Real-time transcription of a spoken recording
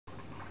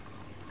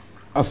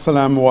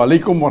Assalamu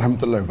alaikum wa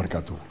rahmatullahi wa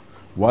barakatuh.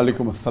 Wa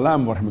alaikum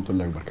assalam wa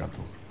rahmatullahi wa barakatuh.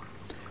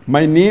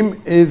 My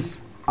name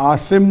is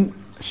Asim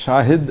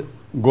Shahid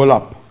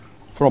Golap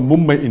from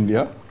Mumbai,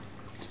 India.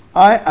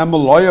 I am a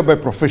lawyer by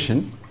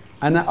profession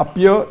and I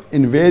appear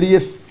in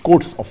various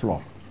courts of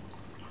law.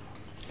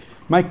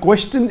 My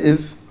question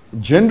is,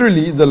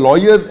 generally the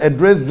lawyers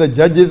address the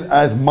judges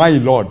as my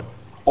lord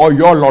or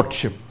your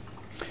lordship.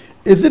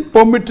 Is it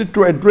permitted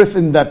to address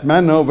in that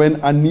manner when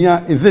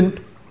Anya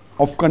isn't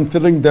of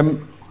considering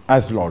them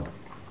as lord?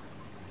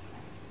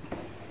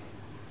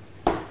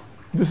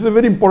 This is a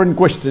very important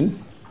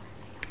question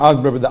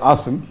asked by the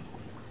Asim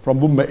from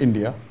Mumbai,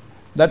 India,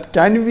 that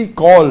can we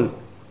call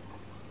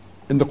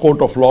in the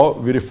court of law,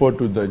 we refer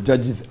to the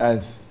judges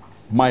as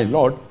my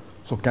lord.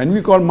 So can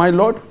we call my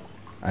lord?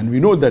 And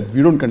we know that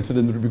we don't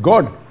consider them to be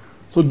God.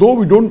 So though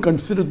we don't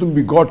consider them to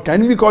be God,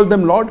 can we call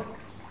them lord?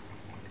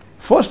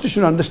 First you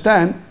should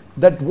understand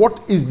that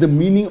what is the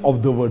meaning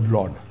of the word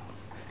lord.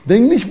 The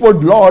English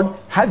word lord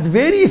has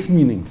various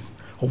meanings.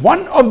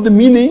 One of the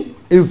meaning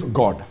is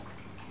God.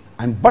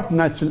 And but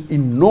natural,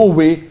 in no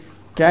way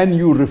can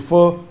you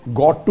refer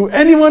God to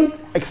anyone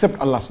except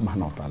Allah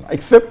subhanahu wa ta'ala,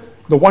 except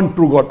the one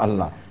true God,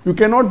 Allah. You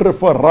cannot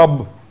refer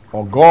Rabb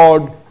or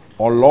God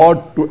or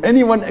Lord to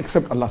anyone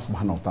except Allah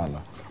subhanahu wa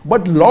ta'ala.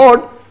 But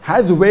Lord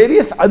has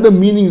various other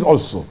meanings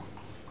also.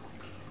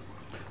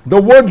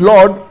 The word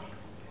Lord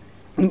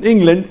in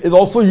England is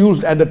also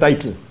used as a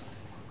title.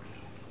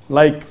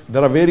 Like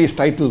there are various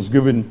titles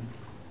given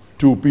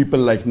to people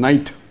like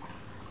knight.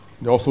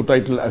 They also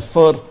title as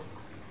sir.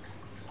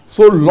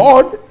 So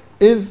Lord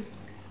is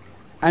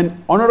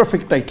an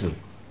honorific title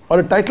or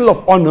a title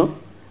of honor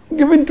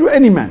given to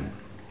any man.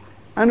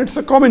 And it's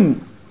a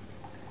common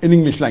in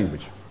English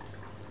language.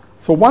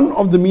 So one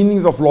of the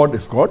meanings of Lord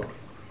is God.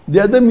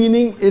 The other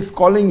meaning is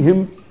calling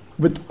him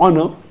with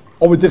honor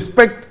or with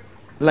respect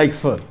like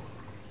sir.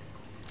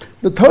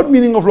 The third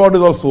meaning of Lord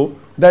is also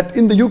that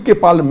in the UK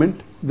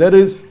Parliament there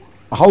is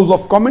a House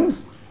of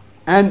Commons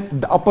and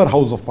the upper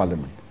house of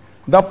Parliament.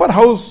 The upper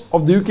house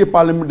of the UK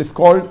Parliament is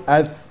called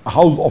as a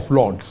House of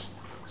Lords.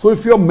 So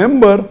if you're a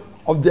member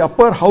of the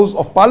upper house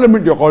of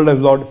Parliament, you're called as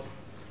Lord.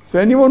 So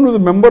anyone who is a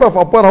member of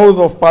upper house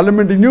of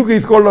Parliament in UK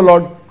is called a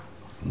Lord.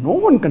 No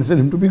one considers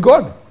him to be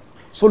God.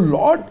 So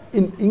Lord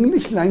in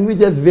English language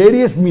has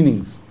various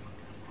meanings.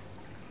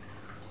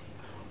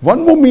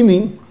 One more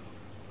meaning,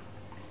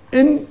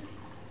 in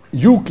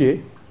UK,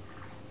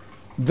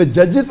 the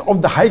judges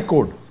of the High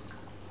Court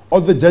or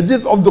the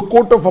judges of the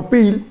Court of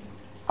Appeal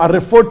are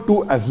referred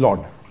to as Lord.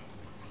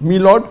 Me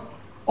Lord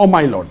or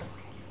my Lord.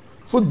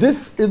 So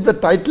this is the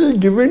title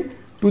given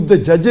to the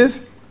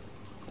judges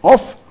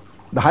of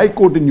the High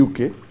Court in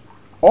UK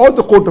or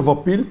the Court of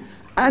Appeal,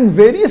 and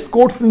various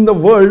courts in the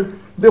world,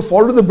 they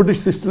follow the British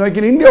system. Like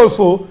in India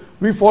also,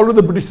 we follow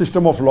the British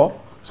system of law.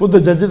 So the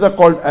judges are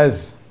called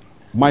as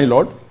my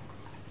lord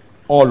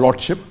or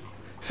lordship.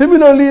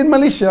 Similarly in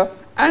Malaysia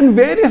and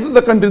various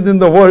other countries in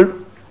the world,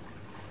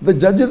 the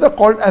judges are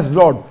called as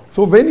lord.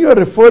 So when you are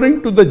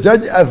referring to the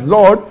judge as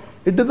lord,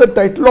 it is a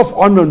title of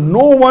honor.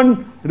 No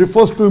one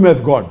refers to him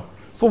as God.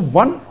 So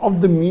one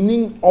of the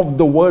meaning of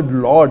the word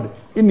Lord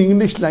in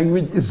English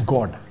language is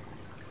God.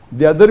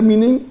 The other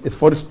meaning is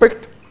for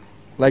respect,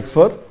 like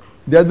sir.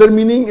 The other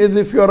meaning is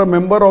if you are a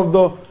member of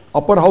the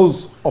upper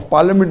house of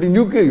Parliament in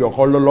UK, you are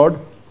called a Lord.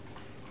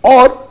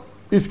 Or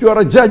if you are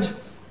a judge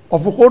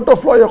of a court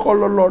of law, you are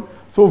called a Lord.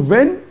 So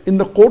when in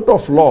the court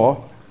of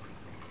law,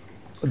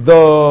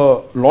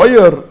 the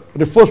lawyer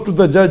refers to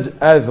the judge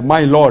as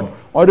my Lord,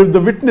 or if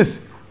the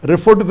witness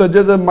refers to the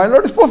judge as my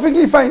Lord, it's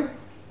perfectly fine.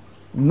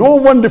 No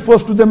one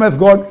refers to them as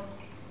God.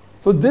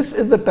 So this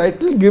is the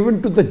title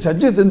given to the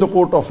judges in the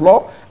court of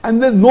law, and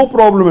there's no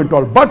problem at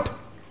all. But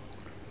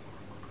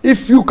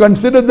if you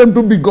consider them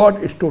to be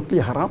God, it's totally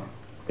haram.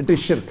 It is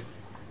shirk.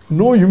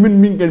 No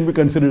human being can be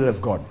considered as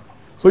God.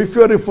 So if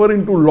you are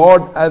referring to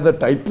Lord as a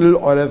title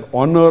or as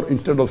honor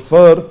instead of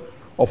sir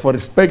or for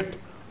respect,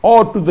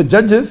 or to the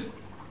judges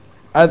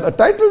as a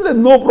title, there's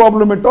no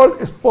problem at all.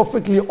 It's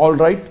perfectly all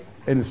right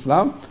in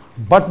Islam,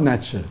 but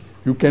natural.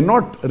 You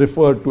cannot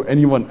refer to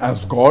anyone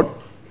as God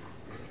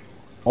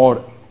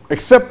or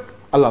except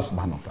Allah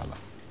subhanahu wa ta'ala.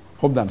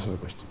 Hope that answers the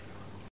question.